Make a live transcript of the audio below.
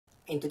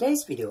In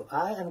today's video,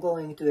 I am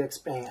going to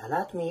explain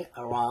anatomy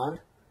around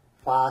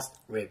first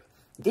rib.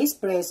 This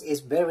place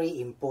is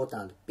very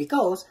important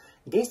because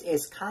this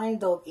is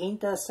kind of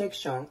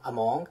intersection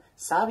among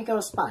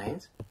cervical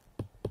spines,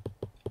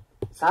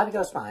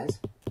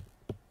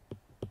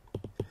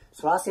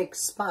 thoracic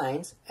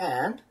spines,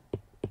 and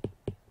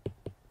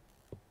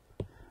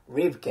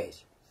rib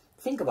cage.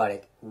 Think about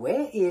it.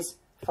 Where is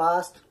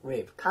first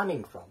rib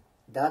coming from?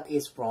 That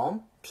is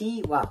from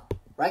T1,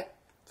 right?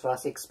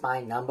 Thoracic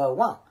spine number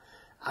 1.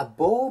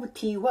 Above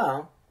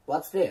T1,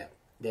 what's there?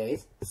 There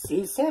is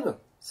C7,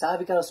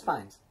 cervical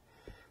spines.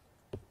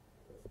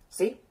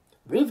 See?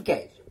 Rib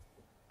cage.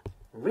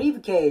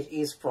 Rib cage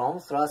is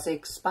from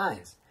thoracic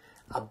spines.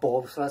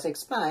 Above thoracic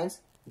spines,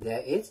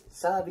 there is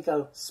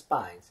cervical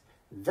spines.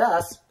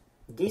 Thus,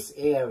 this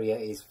area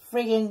is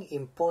freaking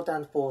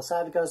important for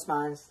cervical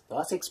spines,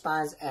 thoracic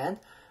spines, and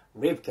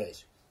rib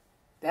cage.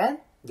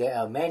 Then, there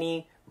are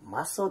many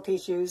muscle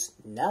tissues,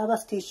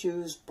 nervous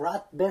tissues,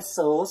 blood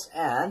vessels,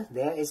 and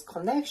there is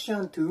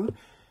connection to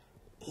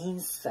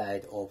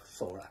inside of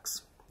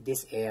thorax.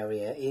 This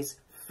area is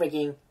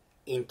freaking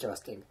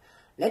interesting.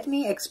 Let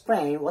me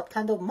explain what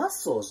kind of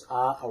muscles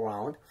are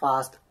around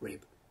first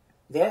rib.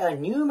 There are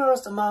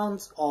numerous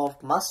amounts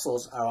of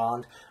muscles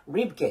around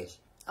rib cage.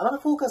 I want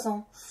to focus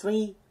on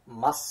 3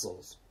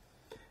 muscles.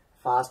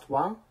 First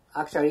one,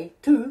 actually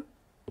 2.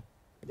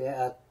 There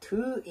are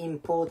 2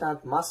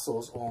 important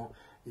muscles on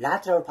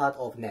lateral part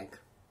of neck.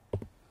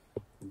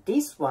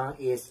 This one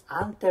is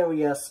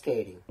anterior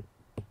scaling.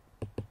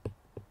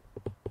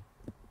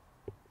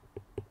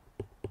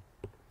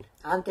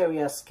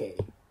 Anterior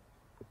scaling.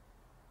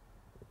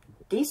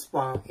 This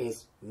one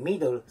is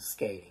middle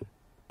scaling.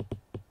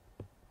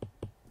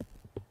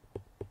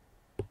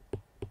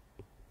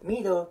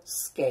 Middle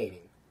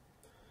scaling.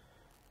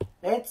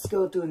 Let's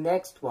go to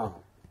next one.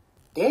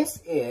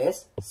 This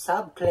is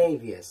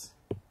subclavius.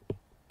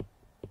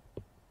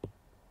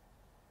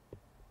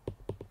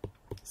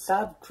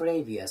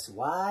 Subclavius.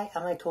 Why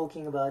am I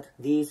talking about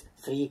these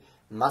 3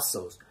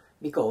 muscles?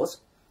 Because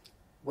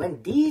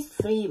when these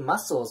 3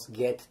 muscles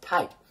get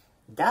tight,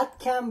 that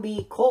can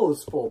be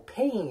cause for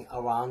pain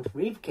around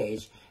rib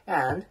cage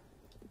and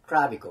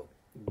clavicle.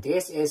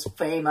 This is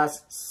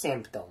famous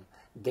symptom.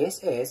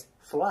 This is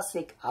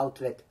thoracic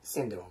outlet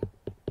syndrome.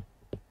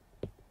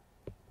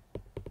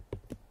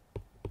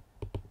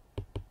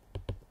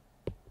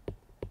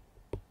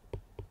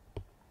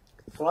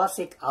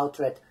 Thoracic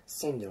outlet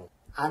syndrome.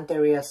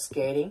 Anterior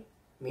scaling,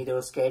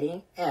 middle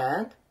scaling,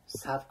 and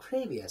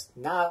subclavius.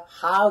 Now,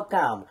 how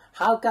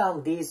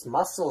come these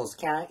muscles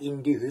can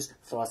induce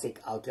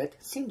thoracic outlet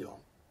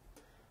syndrome?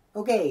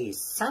 Okay,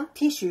 some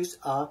tissues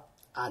are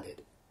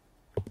added.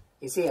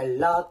 You see a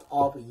lot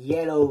of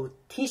yellow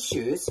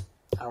tissues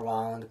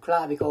around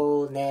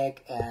clavicle,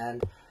 neck,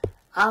 and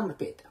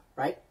armpit,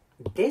 right?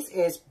 This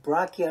is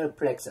brachial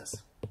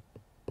plexus.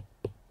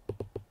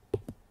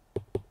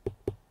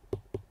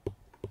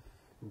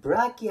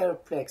 Brachial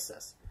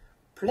plexus.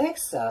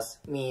 Plexus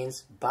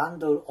means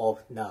bundle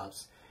of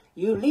nerves.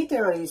 You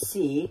literally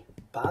see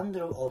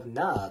bundle of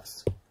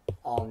nerves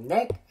on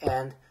neck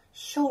and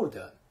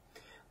shoulder.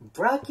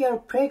 Brachial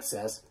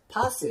plexus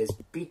passes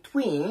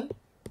between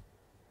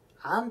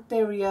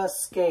anterior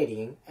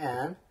scaling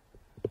and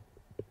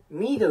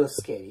middle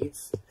scaling.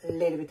 It's a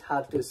little bit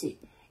hard to see.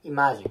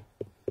 Imagine.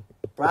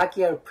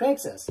 Brachial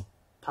plexus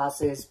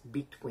passes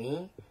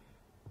between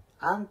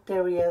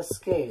anterior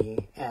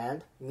scaling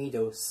and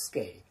middle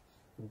scaling.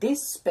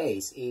 This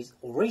space is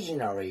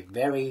originally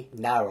very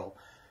narrow.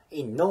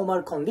 In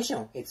normal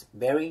condition, it's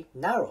very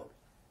narrow.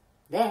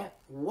 Then,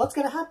 what's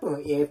going to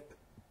happen if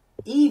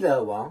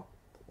either one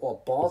or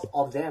both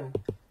of them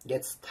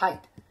gets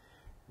tight?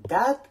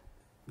 That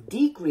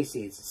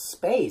decreases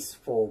space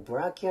for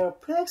brachial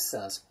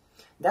plexus.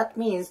 That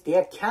means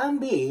there can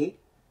be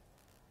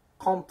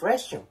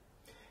compression.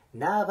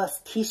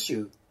 Nervous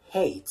tissue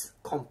hates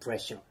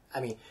compression.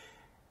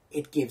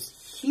 It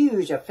gives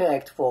huge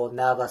effect for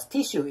nervous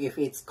tissue if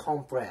it's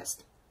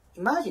compressed.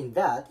 Imagine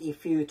that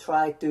if you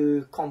try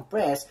to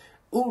compress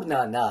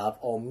ulnar nerve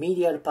or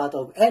medial part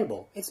of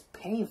elbow. It's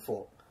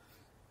painful.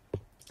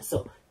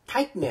 So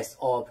tightness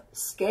of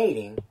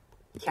scaling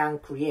can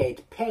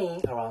create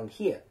pain around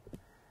here.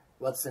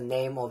 What's the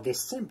name of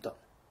this symptom?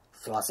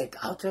 Thoracic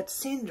outlet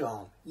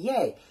syndrome.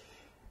 Yay!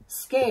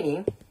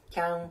 Scaling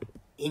can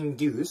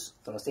induce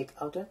thoracic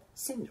outlet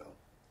syndrome.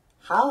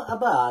 How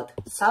about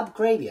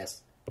subclavius?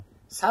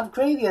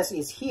 Subclavius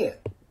is here.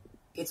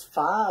 It's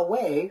far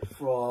away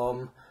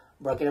from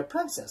brachial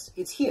plexus.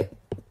 It's here.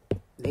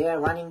 They are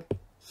running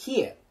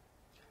here.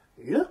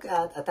 Look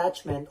at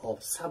attachment of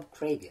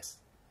subclavius.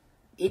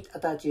 It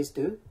attaches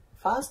to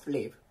first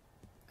rib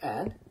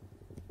and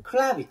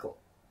clavicle.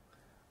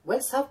 When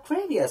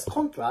subclavius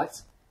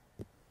contracts,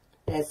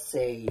 let's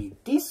say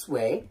this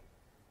way,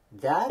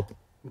 that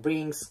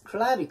brings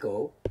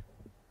clavicle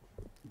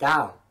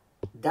down.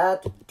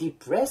 That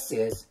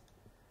depresses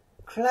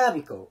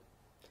clavicle.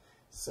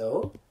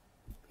 So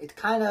it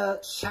kind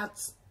of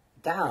shuts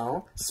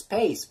down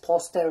space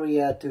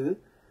posterior to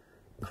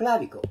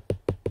clavicle.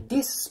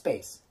 this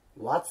space,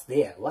 what's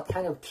there? What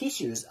kind of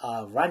tissues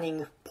are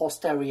running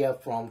posterior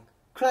from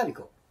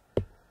clavicle?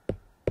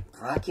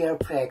 Brachial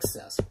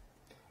plexus.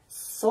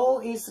 So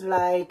it's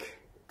like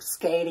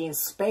scaling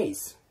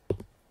space.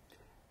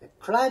 The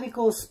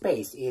clavicle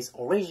space is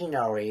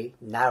originally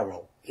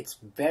narrow. It's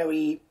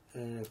very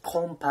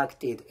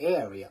compacted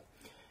area.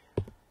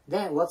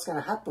 Then what's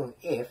going to happen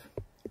if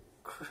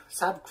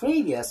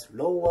subclavius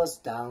lowers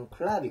down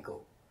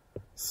clavicle?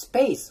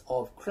 Space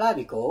of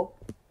clavicle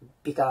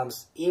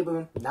becomes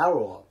even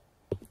narrower.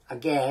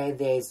 Again,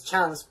 there is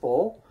chance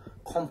for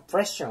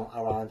compression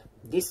around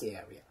this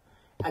area.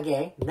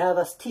 Again,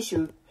 nervous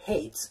tissue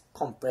hates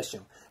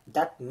compression.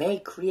 That may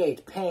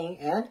create pain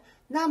and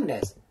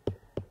numbness.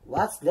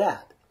 What's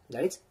that?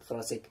 That is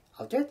thoracic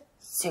outlet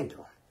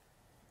syndrome.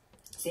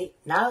 See,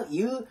 now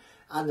you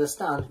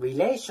understand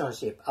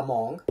relationship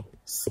among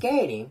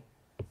scaling,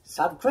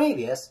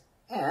 subclavius,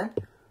 and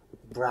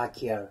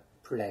brachial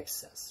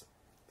plexus.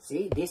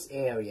 See, this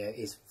area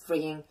is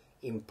freaking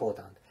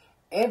important.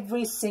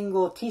 Every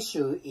single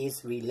tissue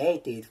is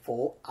related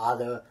for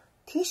other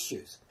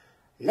tissues.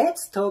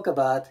 Let's talk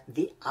about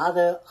the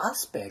other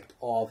aspect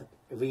of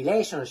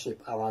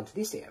relationship around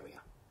this area.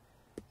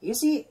 You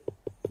see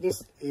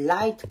this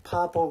light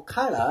purple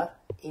color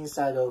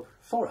inside of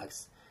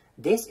thorax.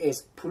 This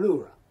is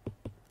pleura.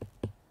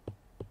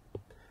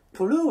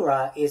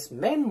 Pleura is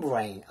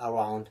membrane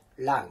around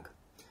lung.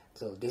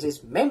 So this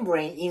is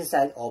membrane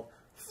inside of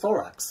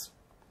thorax.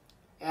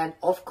 And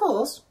of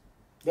course,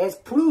 there's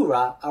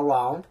pleura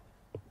around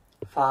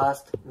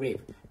first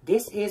rib.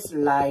 This is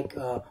like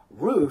a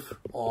roof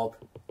of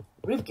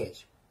rib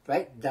cage,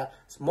 right? The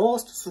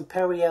most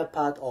superior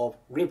part of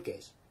rib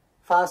cage,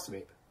 first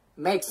rib.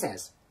 Makes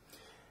sense.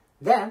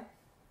 Then,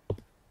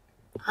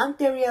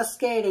 anterior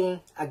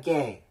scaling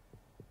again.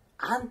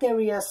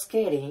 Anterior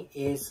scaling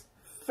is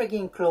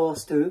freaking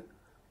close to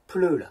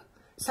pleura.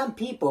 Some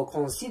people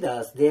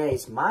consider there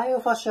is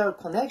myofascial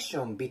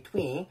connection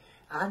between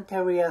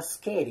anterior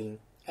scaling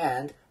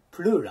and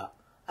pleura.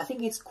 I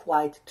think it's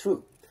quite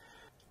true.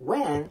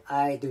 When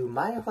I do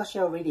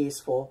myofascial release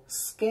for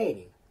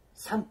scaling,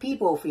 some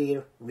people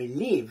feel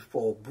relief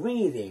for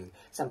breathing.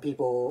 Some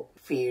people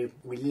feel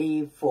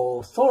relief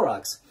for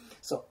thorax.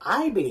 So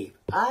I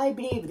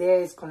believe there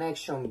is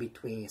connection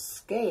between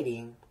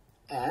scaling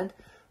and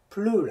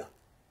pleura.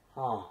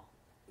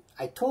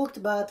 I talked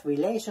about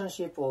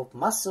relationship of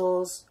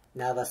muscles,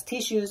 nervous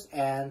tissues,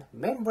 and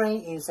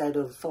membrane inside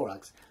of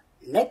thorax.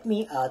 Let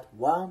me add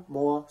one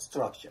more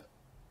structure.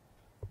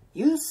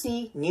 You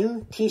see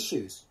new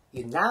tissues.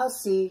 You now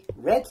see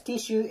red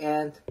tissue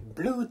and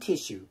blue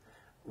tissue.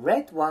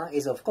 Red one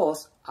is of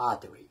course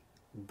artery.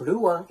 Blue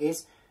one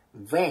is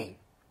vein.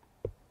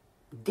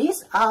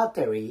 This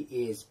artery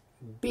is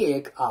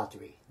big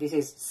artery. This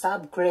is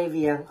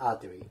subclavian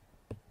artery.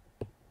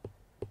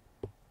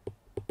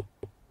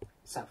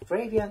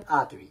 Subclavian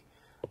artery.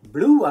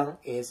 Blue one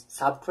is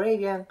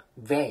subclavian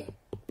vein.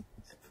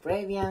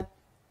 Subclavian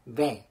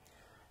vein.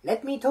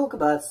 Let me talk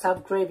about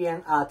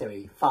subclavian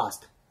artery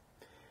first.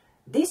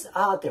 This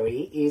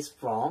artery is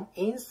from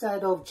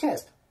inside of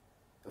chest.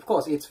 Of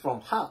course, it's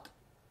from heart.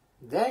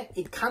 Then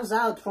it comes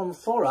out from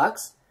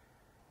thorax.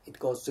 It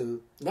goes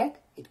to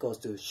neck, it goes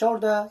to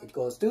shoulder, it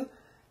goes to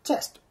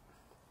chest.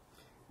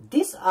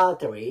 This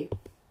artery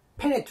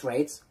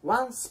penetrates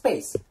one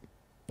space.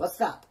 What's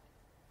that?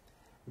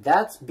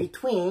 That's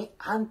between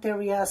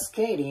anterior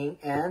scaling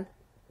and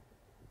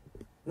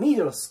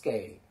middle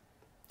scaling.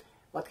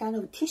 What kind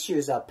of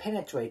tissues are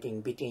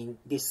penetrating between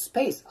this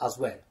space as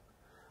well?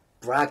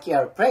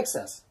 Brachial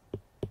plexus.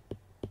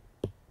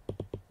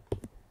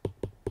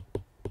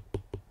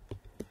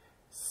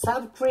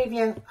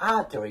 Subclavian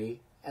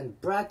artery and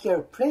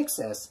brachial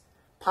plexus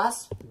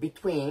pass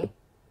between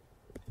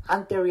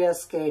anterior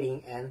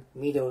scaling and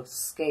middle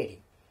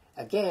scaling.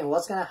 Again,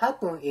 what's going to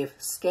happen if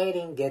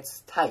scaling gets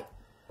tight?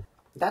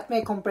 That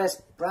may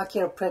compress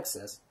brachial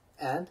plexus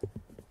and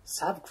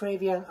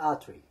subclavian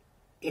artery.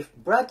 If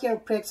brachial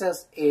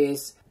plexus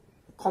is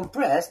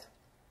compressed,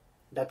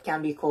 that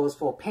can be cause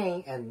for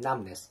pain and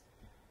numbness.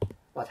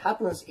 What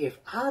happens if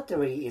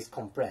artery is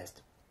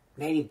compressed?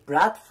 Maybe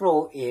blood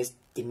flow is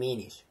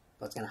diminished.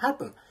 What's going to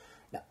happen?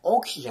 The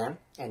oxygen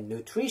and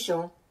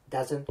nutrition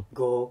doesn't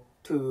go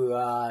to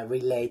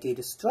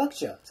related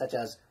structure such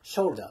as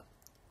shoulder,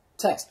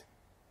 chest,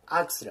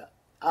 axilla,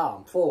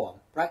 arm, forearm,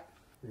 right?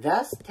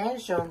 Thus,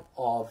 tension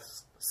of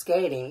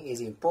scaling is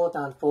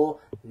important for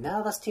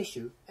nervous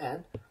tissue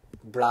and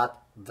blood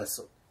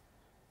vessel.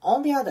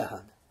 On the other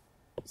hand,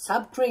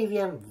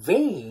 subclavian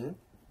vein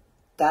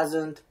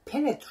doesn't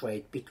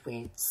penetrate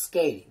between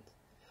scaling,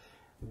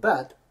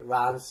 but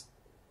runs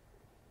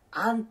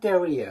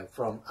anterior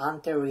from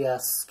anterior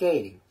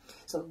scaling.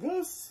 So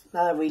this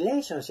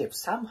relationship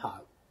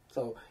somehow.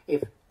 So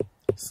if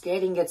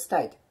scaling gets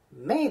tight,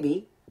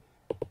 maybe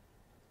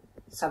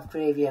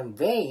subclavian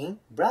vein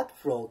blood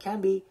flow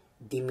can be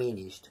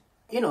diminished.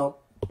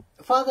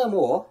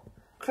 Furthermore,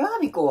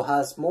 clavicle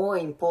has more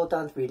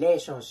important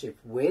relationship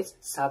with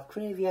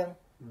subclavian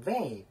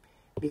vein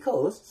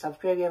because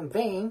subclavian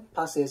vein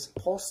passes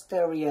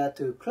posterior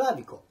to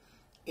clavicle.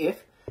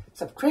 If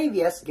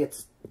subclavius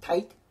gets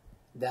tight,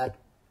 that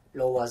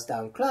lowers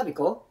down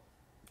clavicle,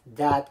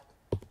 that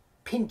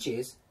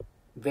pinches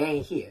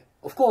vein here.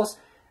 Of course,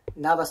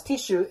 nervous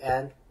tissue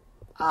and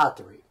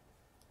artery.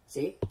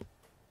 See,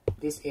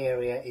 this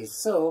area is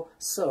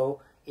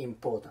so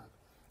important.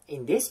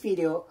 In this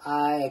video,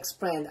 I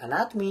explained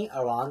anatomy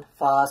around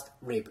first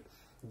rib.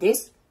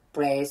 This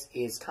place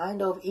is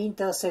kind of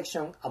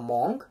intersection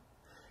among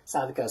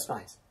cervical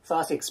spines,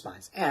 thoracic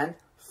spines, and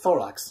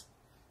thorax.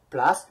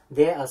 Plus,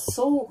 there are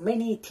so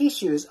many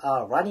tissues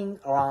are running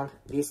around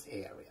this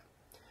area.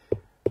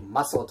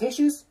 Muscle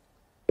tissues,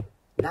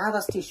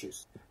 nervous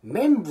tissues.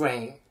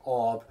 Membrane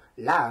of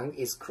lung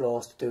is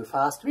close to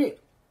first rib.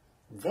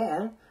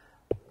 Then,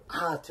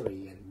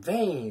 artery and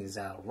veins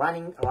are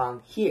running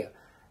around here.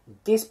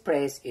 This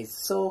place is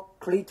so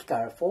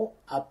critical for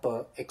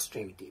upper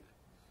extremity.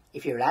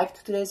 If you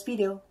liked today's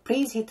video,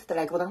 please hit the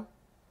like button,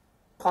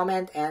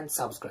 comment and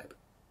subscribe.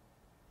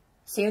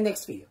 See you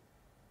next video.